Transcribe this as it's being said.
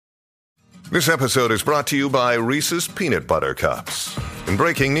This episode is brought to you by Reese's Peanut Butter Cups. In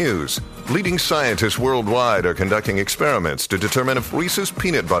breaking news, leading scientists worldwide are conducting experiments to determine if Reese's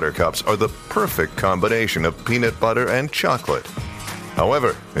Peanut Butter Cups are the perfect combination of peanut butter and chocolate.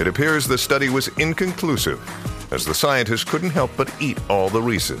 However, it appears the study was inconclusive, as the scientists couldn't help but eat all the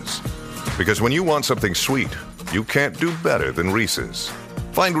Reese's. Because when you want something sweet, you can't do better than Reese's.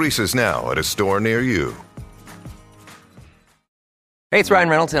 Find Reese's now at a store near you. Hey, it's Ryan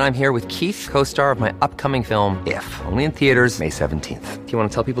Reynolds, and I'm here with Keith, co-star of my upcoming film, If, only in theaters May 17th. Do you want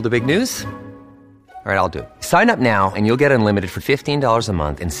to tell people the big news? All right, I'll do it. Sign up now and you'll get unlimited for $15 a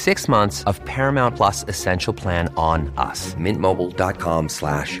month and 6 months of Paramount Plus Essential Plan on us.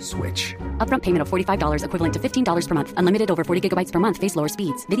 MintMobile.com/switch. Upfront payment of $45 equivalent to $15 per month. Unlimited over 40 gigabytes per month. Face lower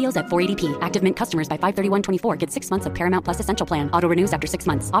speeds. Videos at 480p. Active Mint customers by 531.24 get 6 months of Paramount Plus Essential Plan. Auto renews after 6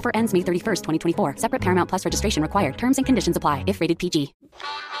 months. Offer ends May 31st, 2024. Separate Paramount Plus registration required. Terms and conditions apply if rated PG.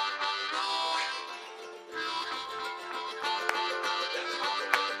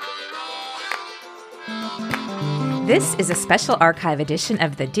 This is a special archive edition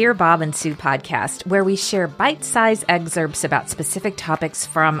of the Dear Bob and Sue podcast, where we share bite-sized excerpts about specific topics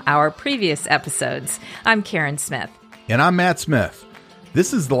from our previous episodes. I'm Karen Smith. And I'm Matt Smith.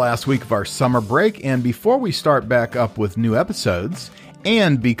 This is the last week of our summer break, and before we start back up with new episodes,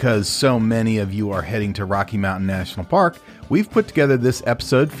 and because so many of you are heading to Rocky Mountain National Park, we've put together this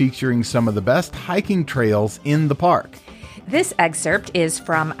episode featuring some of the best hiking trails in the park. This excerpt is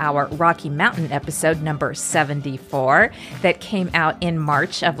from our Rocky Mountain episode number 74 that came out in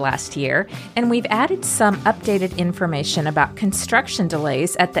March of last year, and we've added some updated information about construction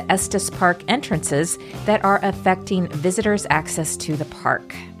delays at the Estes Park entrances that are affecting visitors' access to the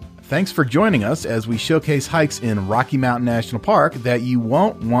park. Thanks for joining us as we showcase hikes in Rocky Mountain National Park that you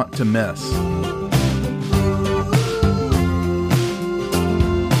won't want to miss.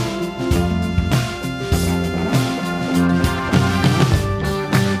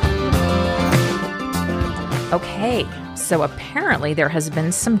 Okay, so apparently there has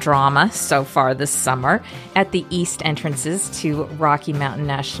been some drama so far this summer at the east entrances to Rocky Mountain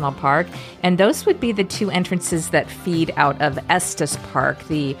National Park, and those would be the two entrances that feed out of Estes Park,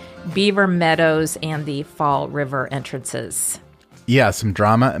 the Beaver Meadows and the Fall River entrances. Yeah, some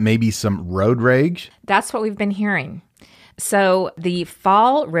drama, maybe some road rage. That's what we've been hearing. So the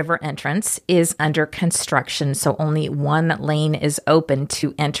Fall River entrance is under construction, so only one lane is open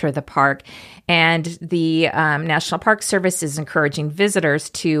to enter the park. And the National Park Service is encouraging visitors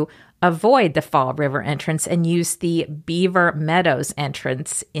to avoid the Fall River entrance and use the Beaver Meadows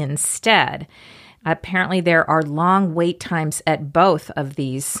entrance instead. Apparently, there are long wait times at both of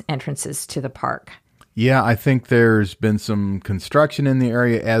these entrances to the park. Yeah, I think there's been some construction in the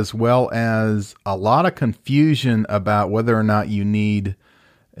area as well as a lot of confusion about whether or not you need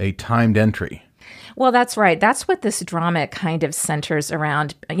a timed entry. Well, that's right. That's what this drama kind of centers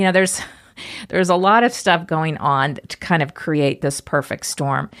around. You know, there's a lot of stuff going on to kind of create this perfect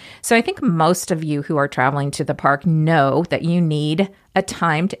storm. So I think most of you who are traveling to the park know that you need a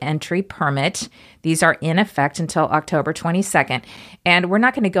timed entry permit. These are in effect until October 22nd. And we're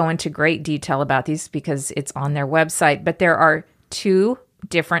not going to go into great detail about these because it's on their website, but there are two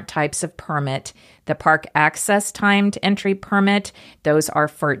different types of permit. The park access timed entry permit, those are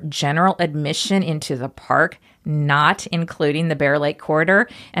for general admission into the park, not including the Bear Lake Corridor,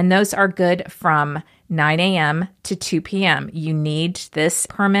 and those are good from 9 a.m. to 2 p.m. You need this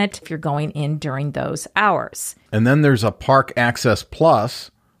permit if you're going in during those hours. And then there's a Park Access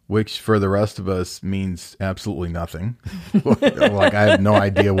Plus, which for the rest of us means absolutely nothing. Like I have no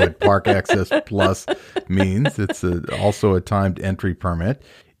idea what Park Access Plus means. It's also a timed entry permit.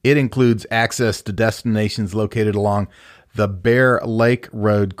 It includes access to destinations located along the Bear Lake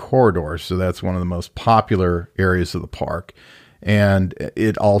Road corridor. So that's one of the most popular areas of the park. And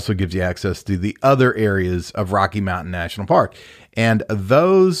it also gives you access to the other areas of Rocky Mountain National Park. And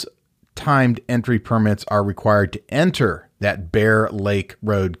those timed entry permits are required to enter that Bear Lake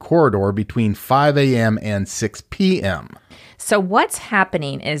Road corridor between 5 a.m. and 6 p.m. So what's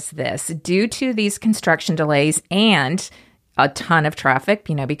happening is this, due to these construction delays and a ton of traffic,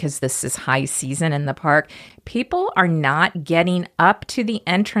 because this is high season in the park, people are not getting up to the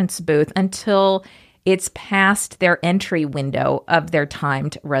entrance booth until it's past their entry window of their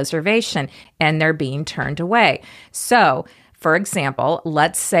timed reservation, and they're being turned away. So, for example,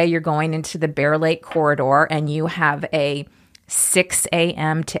 let's say you're going into the Bear Lake Corridor and you have a 6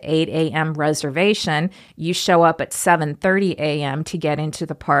 a.m. to 8 a.m. reservation. You show up at 7:30 a.m. to get into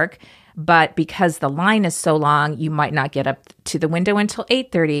the park, but because the line is so long, you might not get up to the window until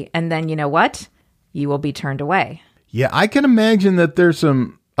 8:30, and then you know what? You will be turned away. Yeah, I can imagine that there's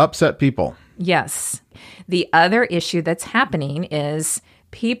some upset people. Yes. The other issue that's happening is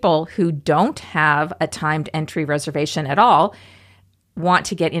people who don't have a timed entry reservation at all want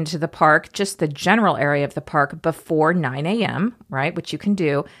to get into the park, just the general area of the park, before 9 a.m., right, which you can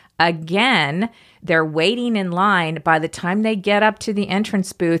do. Again, they're waiting in line. By the time they get up to the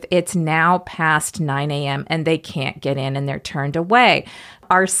entrance booth, it's now past 9 a.m. and they can't get in and they're turned away.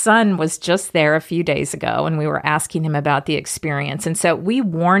 Our son was just there a few days ago and we were asking him about the experience. And so we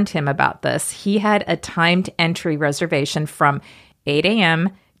warned him about this. He had a timed entry reservation from 8 a.m.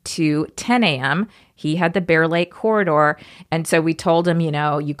 to 10 a.m. He had the Bear Lake corridor. And so we told him, you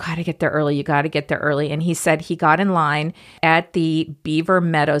got to get there early. You got to get there early. And he said he got in line at the Beaver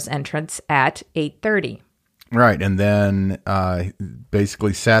Meadows entrance at 8:30. Right. And then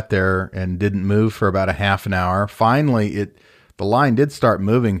basically sat there and didn't move for about a half an hour. Finally, the line did start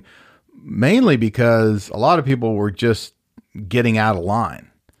moving, mainly because a lot of people were just getting out of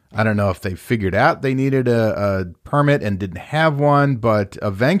line. I don't know if they figured out they needed a permit and didn't have one, but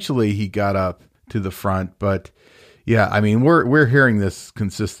eventually he got up to the front. But yeah, I mean, we're hearing this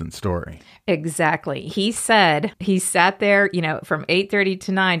consistent story. Exactly. He said he sat there, from 8:30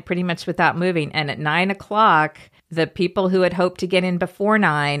 to 9, pretty much without moving. And at 9 o'clock, the people who had hoped to get in before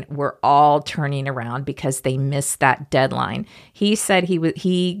 9 were all turning around because they missed that deadline. He said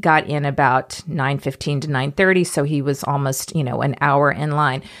he got in about 9:15 to 9:30, so he was almost, an hour in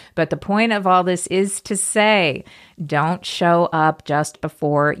line. But the point of all this is to say, don't show up just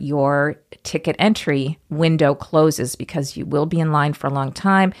before your ticket entry window closes because you will be in line for a long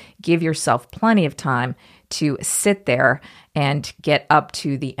time. Give yourself plenty of time to sit there and get up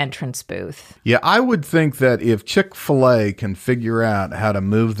to the entrance booth. Yeah, I would think that if Chick-fil-A can figure out how to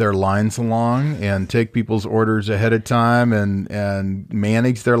move their lines along and take people's orders ahead of time and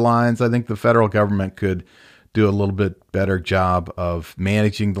manage their lines, I think the federal government could do a little bit better job of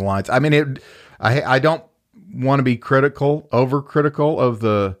managing the lines. I mean, I don't want to be overcritical of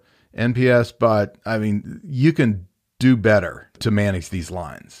the NPS, but I mean, you can do better to manage these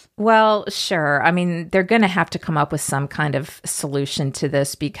lines. Well, sure. I mean, they're going to have to come up with some kind of solution to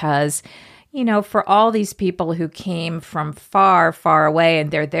this because, for all these people who came from far, far away and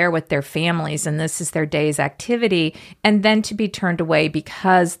they're there with their families and this is their day's activity, and then to be turned away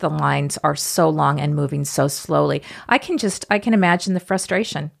because the lines are so long and moving so slowly. I can imagine the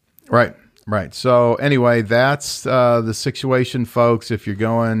frustration. Right. So anyway, that's the situation, folks. If you're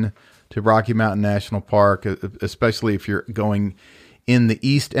going to Rocky Mountain National Park, especially if you're going in the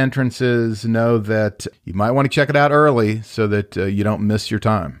east entrances, know that you might want to check it out early so that you don't miss your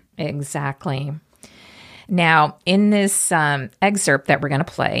time. Exactly. Now, in this excerpt that we're going to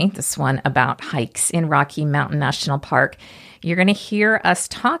play, this one about hikes in Rocky Mountain National Park, you're going to hear us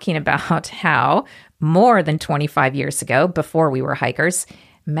talking about how more than 25 years ago, before we were hikers,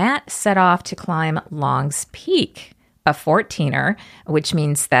 Matt set off to climb Long's Peak, a 14er, which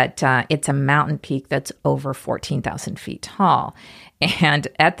means that it's a mountain peak that's over 14,000 feet tall. And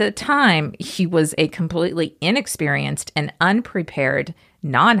at the time, he was a completely inexperienced and unprepared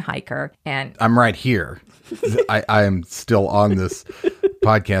non-hiker. And I'm right here. I am still on this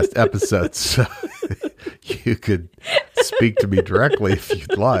podcast episode, so you could speak to me directly if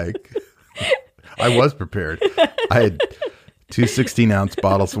you'd like. I was prepared. I had 2 16-ounce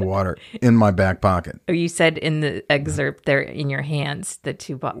bottles of water in my back pocket. You said in the excerpt they're in your hands, the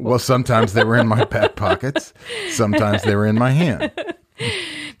 2 bottles. Well, sometimes they were in my back pockets. Sometimes they were in my hand.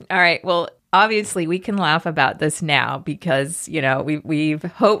 All right. Well, obviously we can laugh about this now because, we've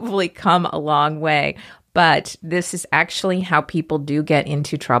hopefully come a long way. But this is actually how people do get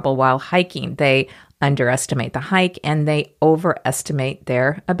into trouble while hiking. They underestimate the hike and they overestimate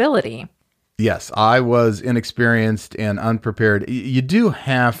their ability. Yes, I was inexperienced and unprepared. You do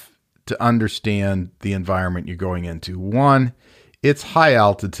have to understand the environment you're going into. One, it's high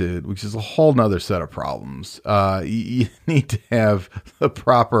altitude, which is a whole nother set of problems. You need to have the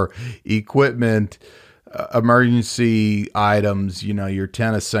proper equipment, emergency items, your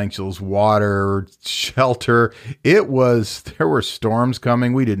 10 essentials, water, shelter. There were storms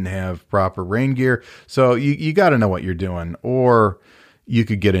coming. We didn't have proper rain gear. So you got to know what you're doing, or you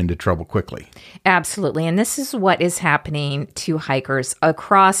could get into trouble quickly. Absolutely. And this is what is happening to hikers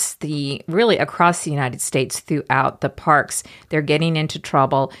across the United States throughout the parks. They're getting into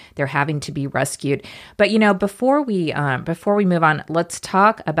trouble. They're having to be rescued. But, before we move on, let's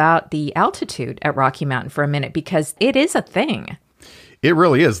talk about the altitude at Rocky Mountain for a minute, because it is a thing. It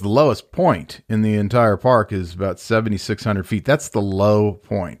really is. The lowest point in the entire park is about 7,600 feet. That's the low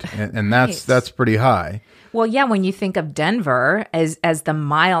point. And that's pretty high. Well, yeah, when you think of Denver as the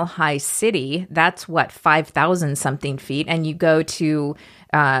mile-high city, that's 5,000 something feet. And you go to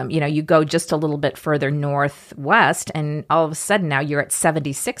You go just a little bit further northwest, and all of a sudden now you're at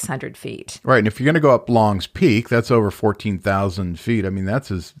 7,600 feet. Right, and if you're going to go up Long's Peak, that's over 14,000 feet. I mean,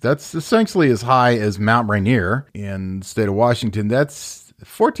 that's essentially as high as Mount Rainier in the state of Washington. That's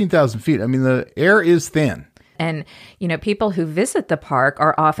 14,000 feet. I mean, the air is thin. And, people who visit the park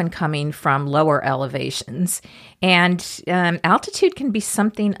are often coming from lower elevations. And altitude can be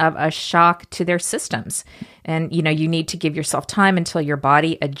something of a shock to their systems. And, you need to give yourself time until your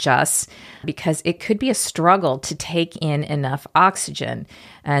body adjusts, because it could be a struggle to take in enough oxygen.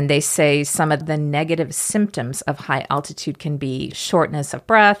 And they say some of the negative symptoms of high altitude can be shortness of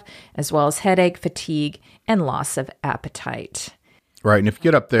breath, as well as headache, fatigue, and loss of appetite. Right. And if you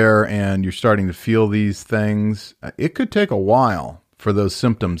get up there and you're starting to feel these things, it could take a while for those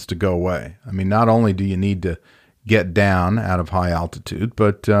symptoms to go away. I mean, not only do you need to get down out of high altitude,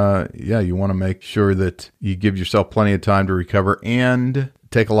 but you want to make sure that you give yourself plenty of time to recover and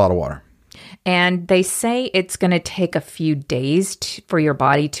take a lot of water. And they say it's going to take a few days for your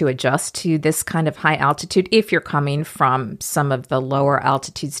body to adjust to this kind of high altitude if you're coming from some of the lower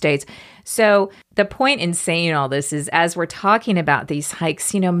altitude states. So the point in saying all this is, as we're talking about these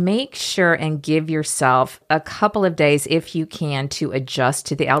hikes, make sure and give yourself a couple of days, if you can, to adjust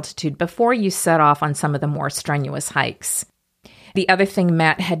to the altitude before you set off on some of the more strenuous hikes. The other thing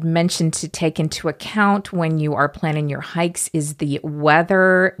Matt had mentioned to take into account when you are planning your hikes is the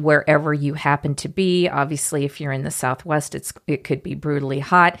weather wherever you happen to be. Obviously, if you're in the Southwest, it could be brutally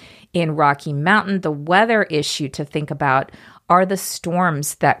hot. In Rocky Mountain, the weather issue to think about are the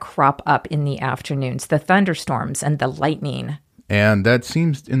storms that crop up in the afternoons, the thunderstorms and the lightning. And that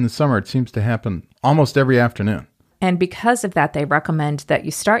seems, in the summer, it seems to happen almost every afternoon. And because of that, they recommend that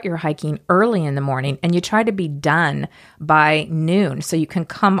you start your hiking early in the morning and you try to be done by noon so you can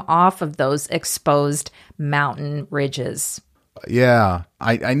come off of those exposed mountain ridges. Yeah,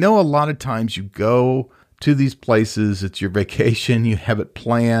 I know a lot of times you go to these places, it's your vacation, you have it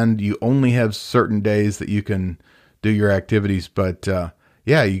planned, you only have certain days that you can do your activities. But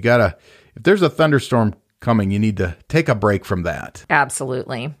you gotta, if there's a thunderstorm coming, you need to take a break from that.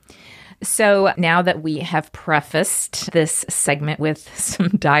 Absolutely. So now that we have prefaced this segment with some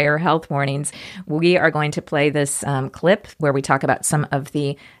dire health warnings, we are going to play this clip where we talk about some of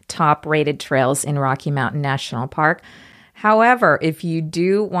the top-rated trails in Rocky Mountain National Park. However, if you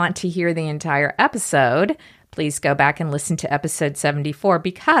do want to hear the entire episode, please go back and listen to episode 74,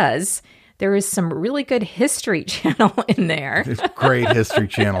 because there is some really good History Channel in there. It's great History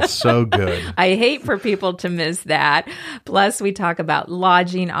Channel. So good. I hate for people to miss that. Plus, we talk about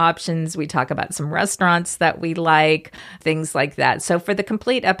lodging options. We talk about some restaurants that we like, things like that. So for the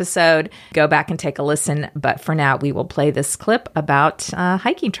complete episode, go back and take a listen. But for now, we will play this clip about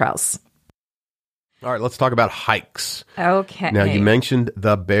hiking trails. All right, let's talk about hikes. Okay. Now, you mentioned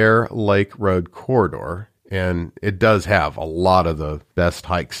the Bear Lake Road corridor, and it does have a lot of the best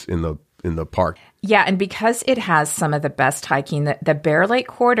hikes in the park. Yeah, and because it has some of the best hiking, the Bear Lake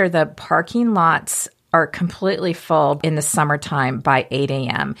Corridor, the parking lots are completely full in the summertime by 8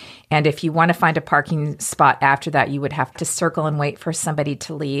 a.m. And if you want to find a parking spot after that, you would have to circle and wait for somebody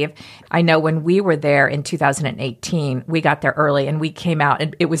to leave. I know when we were there in 2018, we got there early and we came out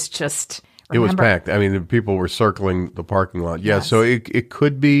and it was just... Remember? It was packed. I mean, the people were circling the parking lot. Yeah, yes. So it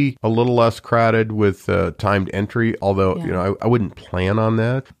could be a little less crowded with timed entry, although, I wouldn't plan on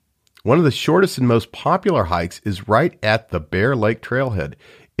that. One of the shortest and most popular hikes is right at the Bear Lake Trailhead.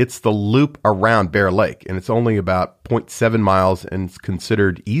 It's the loop around Bear Lake, and it's only about 0.7 miles and it's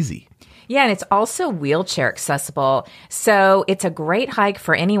considered easy. Yeah, and it's also wheelchair accessible. So it's a great hike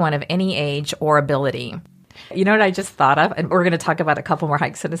for anyone of any age or ability. You know what I just thought of? And we're going to talk about a couple more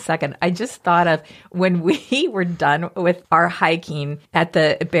hikes in a second. I just thought of when we were done with our hiking at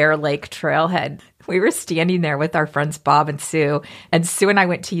the Bear Lake Trailhead. We were standing there with our friends Bob and Sue and I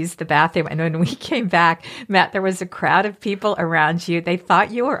went to use the bathroom. And when we came back, Matt, there was a crowd of people around you. They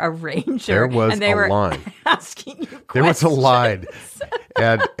thought you were a ranger. There was and they a were line. Asking you questions. There was a line.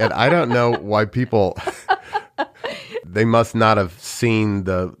 And I don't know why people... They must not have seen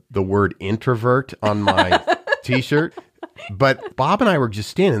the word introvert on my T-shirt. But Bob and I were just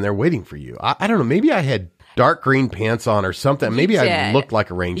standing there waiting for you. I don't know. Maybe I had dark green pants on or something. Maybe I looked like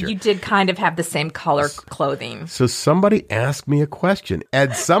a ranger. You did kind of have the same color clothing. So somebody asked me a question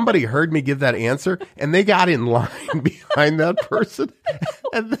and somebody heard me give that answer and they got in line behind that person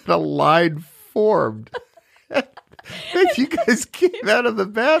and then a line formed. Then you guys came out of the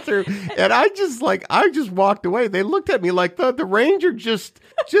bathroom, and I just walked away. They looked at me like the ranger just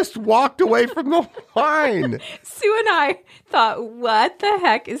walked away from the line. Sue and I thought, what the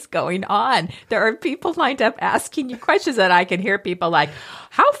heck is going on? There are people lined up asking you questions, and I can hear people like,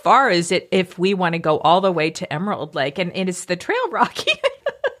 how far is it if we want to go all the way to Emerald Lake? And is the trail rocky?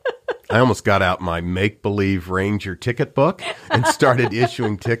 I almost got out my make-believe ranger ticket book and started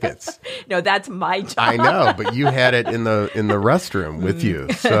issuing tickets. No, that's my job. I know, but you had it in the restroom with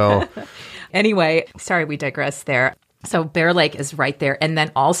you. So anyway, sorry, we digress there. So Bear Lake is right there. And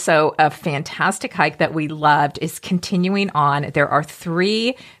then also a fantastic hike that we loved is continuing on. There are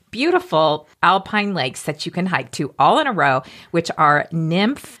 3 beautiful alpine lakes that you can hike to all in a row, which are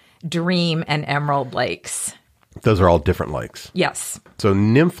Nymph, Dream, and Emerald Lakes. those are all different lakes. Yes. So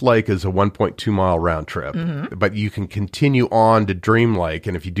Nymph Lake is a 1.2 mile round trip, but you can continue on to Dream Lake.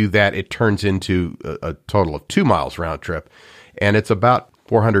 And if you do that, it turns into a total of 2 miles round trip. And it's about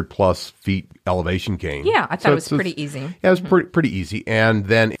 400 plus feet elevation gain. Yeah, I thought it was pretty easy. Yeah, it was pretty easy. And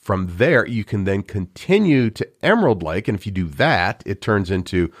then from there, you can then continue to Emerald Lake. And if you do that, it turns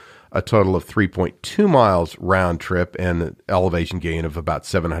into a total of 3.2 miles round trip and an elevation gain of about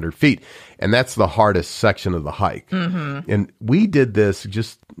 700 feet. And that's the hardest section of the hike. Mm-hmm. And we did this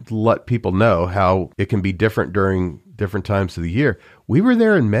just to let people know how it can be different during different times of the year. We were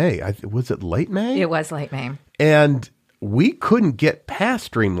there in May. Was it late May? It was late May. And we couldn't get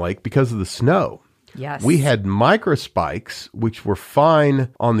past Dream Lake because of the snow. Yes. We had micro spikes, which were fine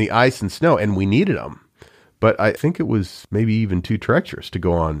on the ice and snow, and we needed them. But I think it was maybe even too treacherous to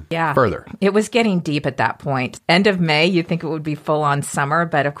go on further. It was getting deep at that point. End of May, you'd think it would be full on summer,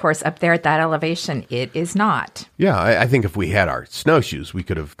 but of course, up there at that elevation, it is not. Yeah, I think if we had our snowshoes, we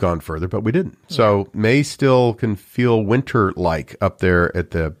could have gone further, but we didn't. Yeah. So May still can feel winter-like up there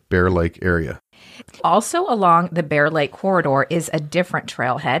at the Bear Lake area. Also along the Bear Lake corridor is a different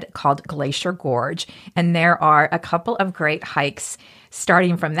trailhead called Glacier Gorge, and there are a couple of great hikes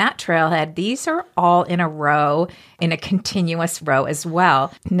starting from that trailhead. These are all in a row, in a continuous row as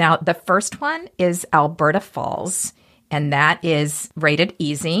well. Now, the first one is Alberta Falls, and that is rated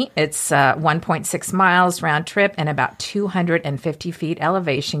easy. It's 1.6 miles round trip and about 250 feet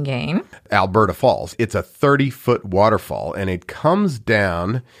elevation gain. Alberta Falls, it's a 30-foot waterfall, and it comes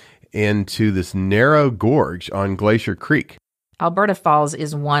down into this narrow gorge on Glacier Creek. Alberta Falls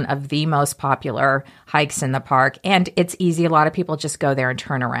is one of the most popular hikes in the park, and it's easy. A lot of people just go there and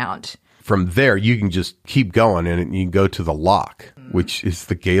turn around. From there, you can just keep going, and you can go to the Loch, which is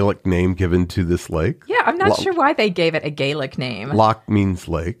the Gaelic name given to this lake. Yeah, I'm not sure why they gave it a Gaelic name. Loch means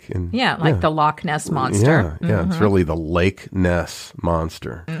lake. And the Loch Ness Monster. Yeah, it's really the Lake Ness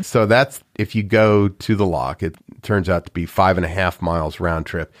Monster. Mm-hmm. So that's, if you go to the Loch, it turns out to be 5.5 miles round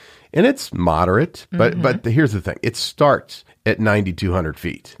trip. And it's moderate, but here's the thing. It starts at 9,200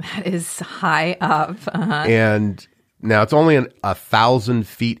 feet. That is high up. Uh-huh. And now it's only 1,000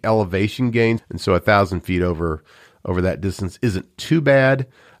 feet elevation gain. And so 1,000 feet over that distance isn't too bad.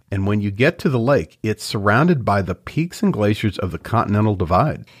 And when you get to the lake, it's surrounded by the peaks and glaciers of the Continental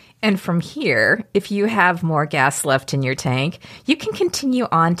Divide. And from here, if you have more gas left in your tank, you can continue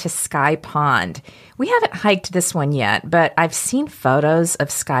on to Sky Pond. We haven't hiked this one yet, but I've seen photos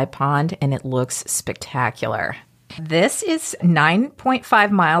of Sky Pond and it looks spectacular. This is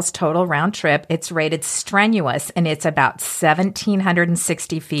 9.5 miles total round trip. It's rated strenuous, and it's about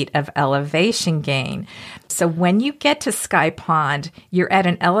 1,760 feet of elevation gain. So when you get to Sky Pond, you're at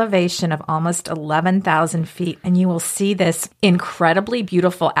an elevation of almost 11,000 feet, and you will see this incredibly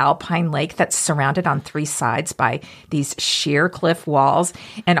beautiful alpine lake that's surrounded on 3 sides by these sheer cliff walls.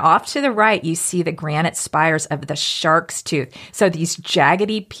 And off to the right, you see the granite spires of the Shark's Tooth. So these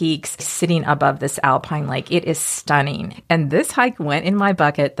jaggedy peaks sitting above this alpine lake. It is stunning. And this hike went in my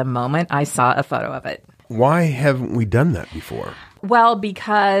bucket the moment I saw a photo of it. Why haven't we done that before? Well,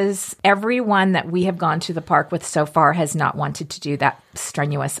 because everyone that we have gone to the park with so far has not wanted to do that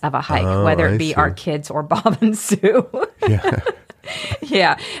strenuous of a hike, whether it be our kids or Bob and Sue. Yeah.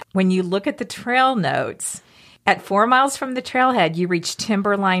 Yeah. When you look at the trail notes, at 4 miles from the trailhead, you reach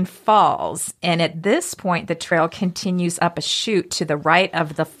Timberline Falls. And at this point, the trail continues up a chute to the right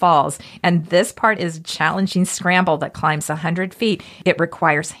of the falls. And this part is a challenging scramble that climbs 100 feet. It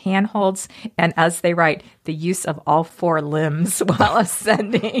requires handholds and, as they write, the use of all 4 limbs while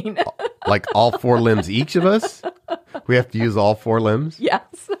ascending. Like all 4 limbs, each of us? We have to use all 4 limbs?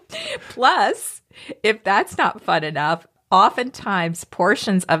 Yes. Plus, if that's not fun enough, oftentimes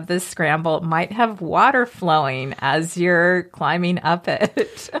portions of this scramble might have water flowing as you're climbing up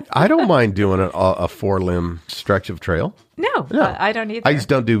it. I don't mind doing a 4-limb stretch of trail. No, I don't either. I just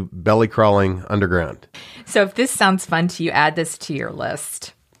don't do belly crawling underground. So if this sounds fun to you, add this to your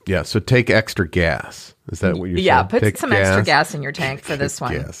list. Yeah, so take extra gas. Is that what you're saying? Yeah, put Take some extra gas in your tank for this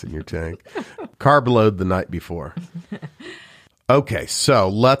one. Gas in your tank. Carb load the night before. Okay, so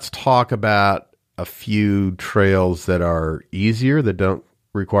let's talk about a few trails that are easier, that don't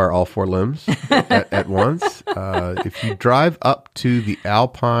require all 4 limbs at once. If you drive up to the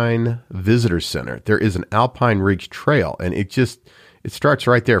Alpine Visitor Center, there is an Alpine Ridge Trail, and it starts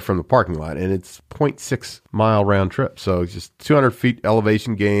right there from the parking lot, and it's 0.6 mile round trip. So it's just 200 feet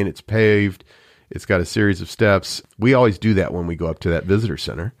elevation gain. It's paved. It's got a series of steps. We always do that when we go up to that visitor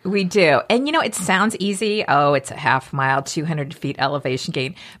center. We do. And, it sounds easy. Oh, it's a half mile, 200 feet elevation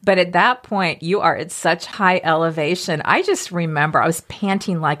gain. But at that point, you are at such high elevation. I just remember I was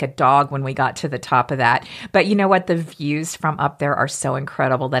panting like a dog when we got to the top of that. But you know what? The views from up there are so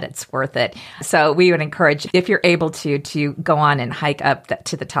incredible that it's worth it. So we would encourage, if you're able to go on and hike up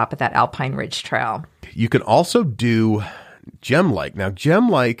to the top of that Alpine Ridge Trail. You can also do Gem Lake. Now, Gem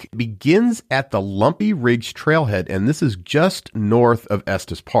Lake begins at the Lumpy Ridge Trailhead, and this is just north of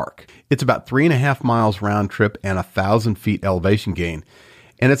Estes Park. It's about 3.5 miles round trip and 1,000 feet elevation gain.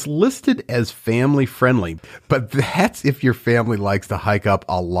 And it's listed as family friendly, but that's if your family likes to hike up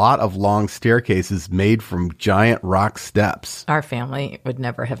a lot of long staircases made from giant rock steps. Our family would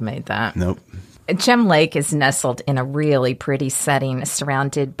never have made that. Nope. Gem Lake is nestled in a really pretty setting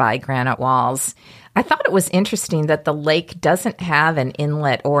surrounded by granite walls. I thought it was interesting that the lake doesn't have an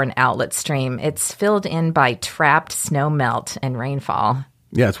inlet or an outlet stream. It's filled in by trapped snow melt and rainfall.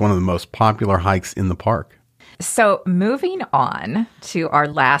 Yeah, it's one of the most popular hikes in the park. So moving on to our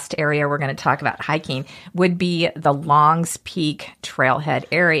last area we're going to talk about hiking would be the Longs Peak Trailhead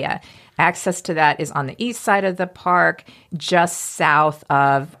area. Access to that is on the east side of the park, just south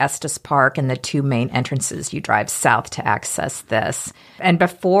of Estes Park, and the 2 main entrances. You drive south to access this. And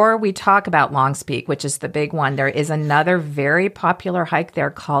before we talk about Longs Peak, which is the big one, there is another very popular hike there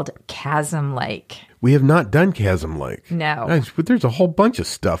called Chasm Lake. We have not done Chasm Lake. No. Nice, but there's a whole bunch of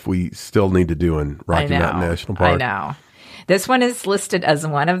stuff we still need to do in Rocky Mountain National Park. I know. This one is listed as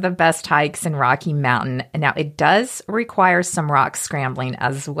one of the best hikes in Rocky Mountain. Now, it does require some rock scrambling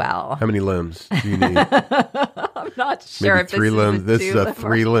as well. How many limbs do you need? I'm not sure Maybe if 3 limbs. This is a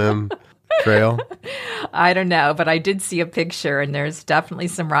 3-limb trail. I don't know, but I did see a picture, and there's definitely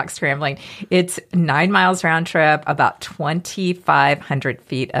some rock scrambling. It's 9 miles round trip, about 2,500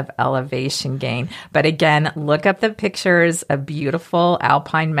 feet of elevation gain. But again, look up the pictures, a beautiful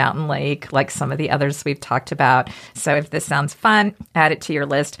alpine mountain lake like some of the others we've talked about. So if this sounds fun, add it to your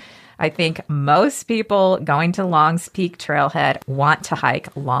list. I think most people going to Longs Peak Trailhead want to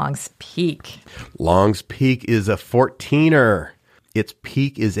hike Longs Peak. Longs Peak is a 14er. Its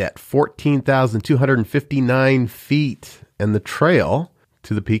peak is at 14,259 feet, and the trail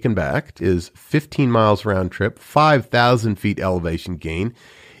to the peak and back is 15 miles round trip, 5,000 feet elevation gain.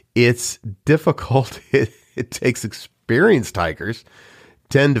 It's difficult. It takes experienced hikers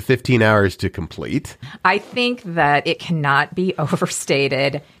 10 to 15 hours to complete. I think that it cannot be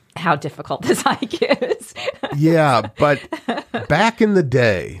overstated how difficult this hike is. Yeah, but back in the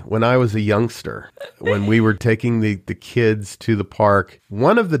day when I was a youngster, when we were taking the kids to the park,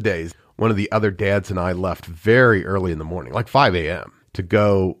 one of the days, one of the other dads and I left very early in the morning, like 5 a.m., to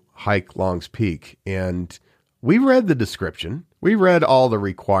go hike Longs Peak. And we read the description. We read all the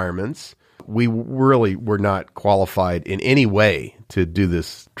requirements. We really were not qualified in any way to do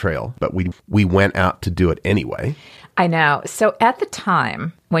this trail, but we went out to do it anyway. I know. So at the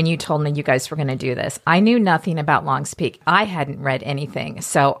time when you told me you guys were going to do this, I knew nothing about Longs Peak. I hadn't read anything.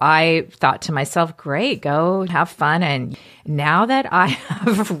 So I thought to myself, great, go have fun. And now that I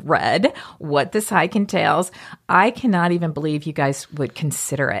have read what this hike entails, I cannot even believe you guys would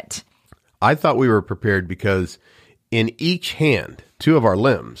consider it. I thought we were prepared because in each hand, 2 of our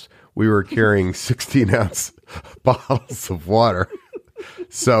limbs, we were carrying 16-ounce bottles of water.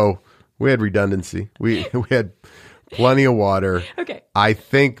 So we had redundancy. We had plenty of water. Okay. I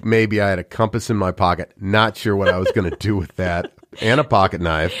think maybe I had a compass in my pocket. Not sure what I was going to do with that. And a pocket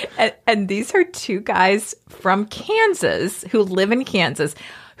knife. And these are 2 guys from Kansas who live in Kansas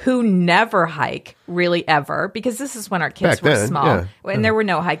who never hike really ever, because this is when our kids were small and there were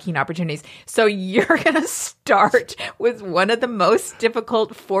no hiking opportunities. So you're going to start with one of the most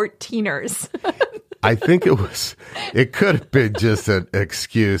difficult 14ers. I think it could have been just an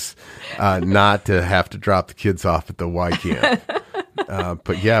excuse not to have to drop the kids off at the Y camp.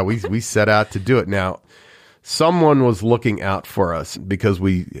 But yeah, we set out to do it. Now, someone was looking out for us because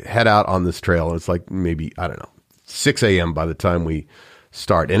we head out on this trail. It's like maybe, I don't know, 6 a.m. by the time we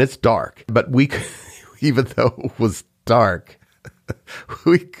start. And it's dark. But we, even though it was dark,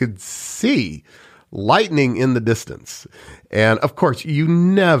 we could see lightning in the distance. And of course, you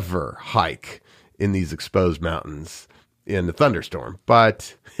never hike in these exposed mountains in a thunderstorm.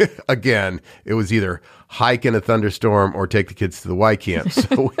 But again, it was either hike in a thunderstorm or take the kids to the Y camp.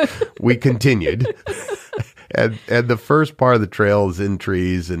 So we continued. And the first part of the trail is in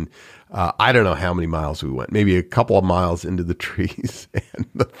trees. And I don't know how many miles we went, maybe a couple of miles into the trees. And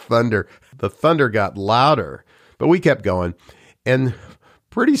the thunder got louder. But we kept going. And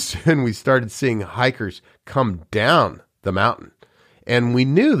pretty soon we started seeing hikers come down the mountain. And we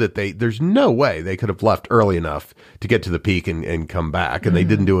knew that there's no way they could have left early enough to get to the peak and come back. And they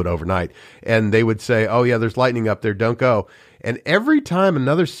didn't do it overnight. And they would say, oh, yeah, there's lightning up there. Don't go. And every time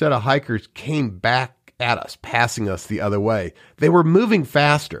another set of hikers came back at us, passing us the other way, they were moving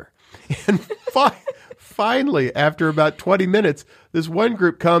faster. And finally, after about 20 minutes, this one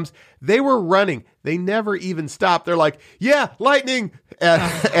group comes. They were running. They never even stopped. They're like, yeah, lightning.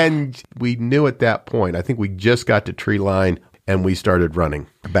 And we knew at that point, I think we just got to tree line and we started running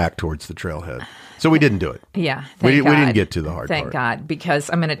back towards the trailhead. So we didn't do it. Yeah. We didn't get to the hard part. Thank God, because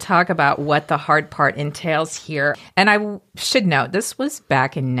I'm going to talk about what the hard part entails here. And I should note, this was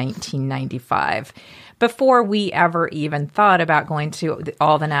back in 1995. Before we ever even thought about going to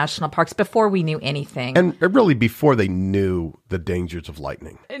all the national parks, before we knew anything. And really before they knew the dangers of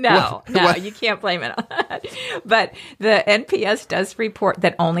lightning. No, you can't blame it on that. But the NPS does report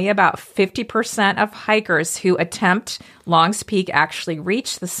that only about 50% of hikers who attempt Long's Peak actually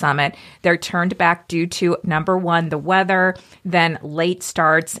reach the summit. They're turned back due to, number one, the weather, then late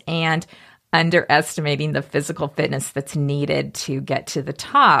starts, and underestimating the physical fitness that's needed to get to the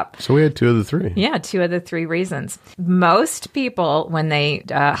top. So we had two of the three. Yeah, two of the three reasons. Most people, when they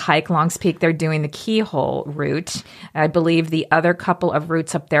hike Long's Peak, they're doing the keyhole route. I believe the other couple of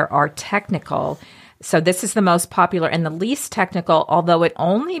routes up there are technical. So this is the most popular and the least technical, although it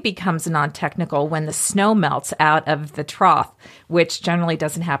only becomes non-technical when the snow melts out of the trough, which generally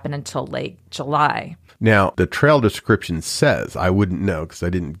doesn't happen until late July. Now, the trail description says, I wouldn't know because I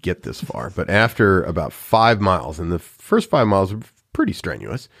didn't get this far, but after about 5 miles, and the first 5 miles are pretty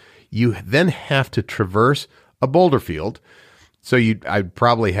strenuous, you then have to traverse a boulder field. So I'd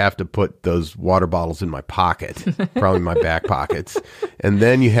probably have to put those water bottles in my pocket, probably my back pockets. And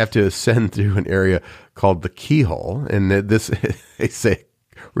then you have to ascend through an area called the Keyhole. And this, they say,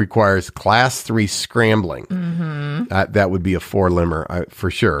 requires class 3 scrambling. Mm-hmm. That would be a 4-limber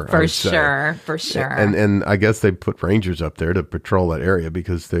for sure. For sure. And I guess they put rangers up there to patrol that area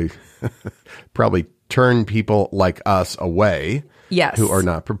because they probably turn people like us away. Yes. Who are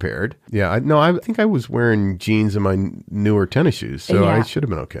not prepared. Yeah. I think I was wearing jeans and my newer tennis shoes, so I should have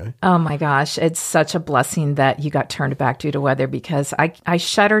been okay. Oh my gosh. It's such a blessing that you got turned back due to weather because I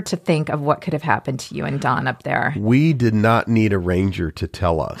shudder to think of what could have happened to you and Don up there. We did not need a ranger to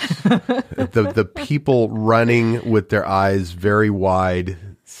tell us. The people running with their eyes very wide,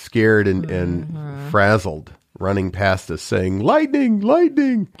 scared and frazzled, running past us saying, lightning,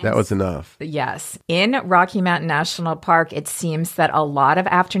 lightning. That was enough. Yes. In Rocky Mountain National Park, it seems that a lot of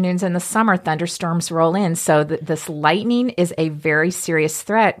afternoons in the summer, thunderstorms roll in. So this lightning is a very serious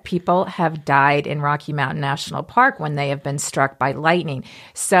threat. People have died in Rocky Mountain National Park when they have been struck by lightning.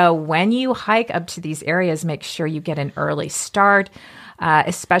 So when you hike up to these areas, make sure you get an early start.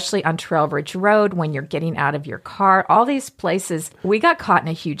 Especially on Trail Ridge Road when you're getting out of your car. All these places, we got caught in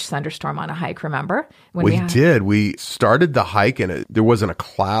a huge thunderstorm on a hike, remember? We did. We started the hike and there wasn't a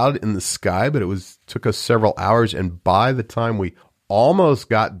cloud in the sky, but took us several hours. And by the time we almost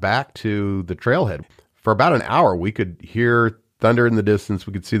got back to the trailhead, for about an hour, we could hear thunder in the distance.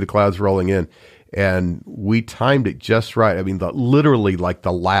 We could see the clouds rolling in. And we timed it just right. I mean, literally like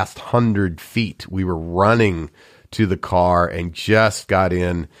the last 100 feet, we were running to the car and just got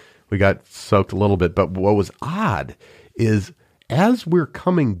in. We got soaked a little bit. But what was odd is as we're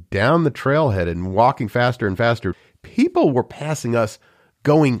coming down the trailhead and walking faster and faster, people were passing us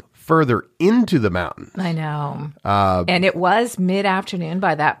going further into the mountain. I know. And it was mid-afternoon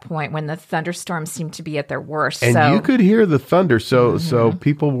by that point when the thunderstorms seemed to be at their worst. And you could hear the thunder. So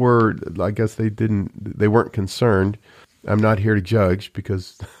people were, I guess they weren't concerned. I'm not here to judge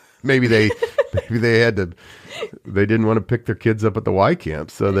because maybe they didn't want to pick their kids up at the Y camp,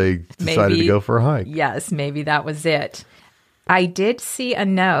 so they decided to go for a hike. Yes, maybe that was it. I did see a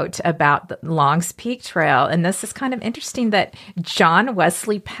note about the Longs Peak Trail, and this is kind of interesting that John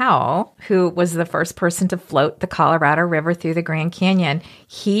Wesley Powell, who was the first person to float the Colorado River through the Grand Canyon,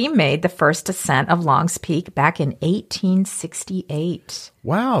 he made the first ascent of Longs Peak back in 1868.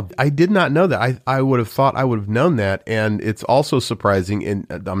 Wow, I did not know that. I would have thought I would have known that, and it's also surprising, and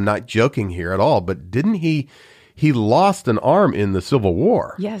I'm not joking here at all, but didn't he lost an arm in the Civil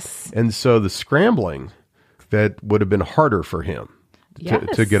War? Yes. And so the scrambling, that would have been harder for him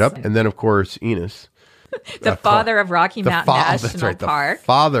to get up. And then, of course, Enos. The father of Rocky Mountain National Park. The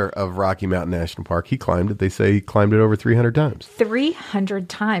father of Rocky Mountain National Park. He climbed it. They say he climbed it over 300 times. 300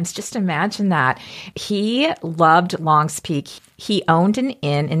 times. Just imagine that. He loved Longs Peak. He owned an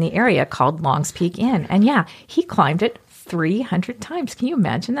inn in the area called Longs Peak Inn. And yeah, he climbed it 300 times. Can you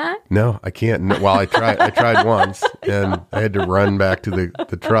imagine that? No, I can't. Well, I tried once, and I had to run back to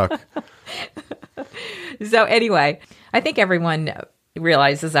the truck. So anyway, I think everyone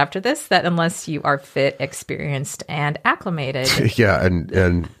realizes after this that unless you are fit, experienced, and acclimated. Yeah,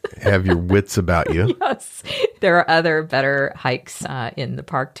 and have your wits about you. Yes, there are other better hikes in the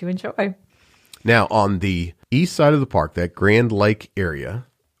park to enjoy. Now, on the east side of the park, that Grand Lake area,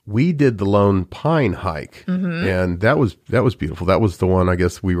 we did the Lone Pine hike, and that was beautiful. That was the one I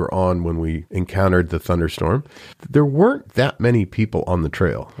guess we were on when we encountered the thunderstorm. There weren't that many people on the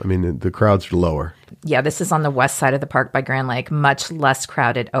trail. I mean, the crowds are lower. Yeah, this is on the west side of the park by Grand Lake, much less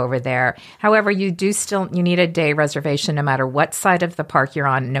crowded over there. However, you need a day reservation no matter what side of the park you're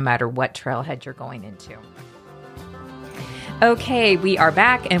on, no matter what trailhead you're going into. Okay, we are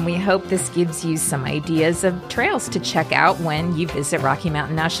back, and we hope this gives you some ideas of trails to check out when you visit Rocky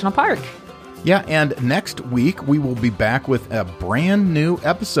Mountain National Park. Yeah, and next week we will be back with a brand new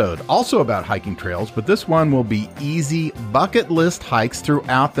episode, also about hiking trails, but this one will be easy bucket list hikes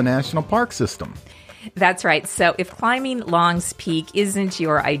throughout the national park system. That's right. So if climbing Longs Peak isn't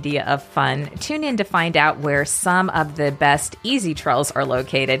your idea of fun, tune in to find out where some of the best easy trails are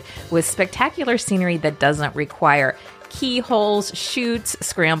located with spectacular scenery that doesn't require keyholes, chutes,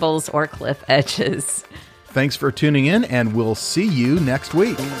 scrambles, or cliff edges. Thanks for tuning in, and we'll see you next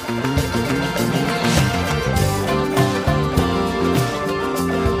week.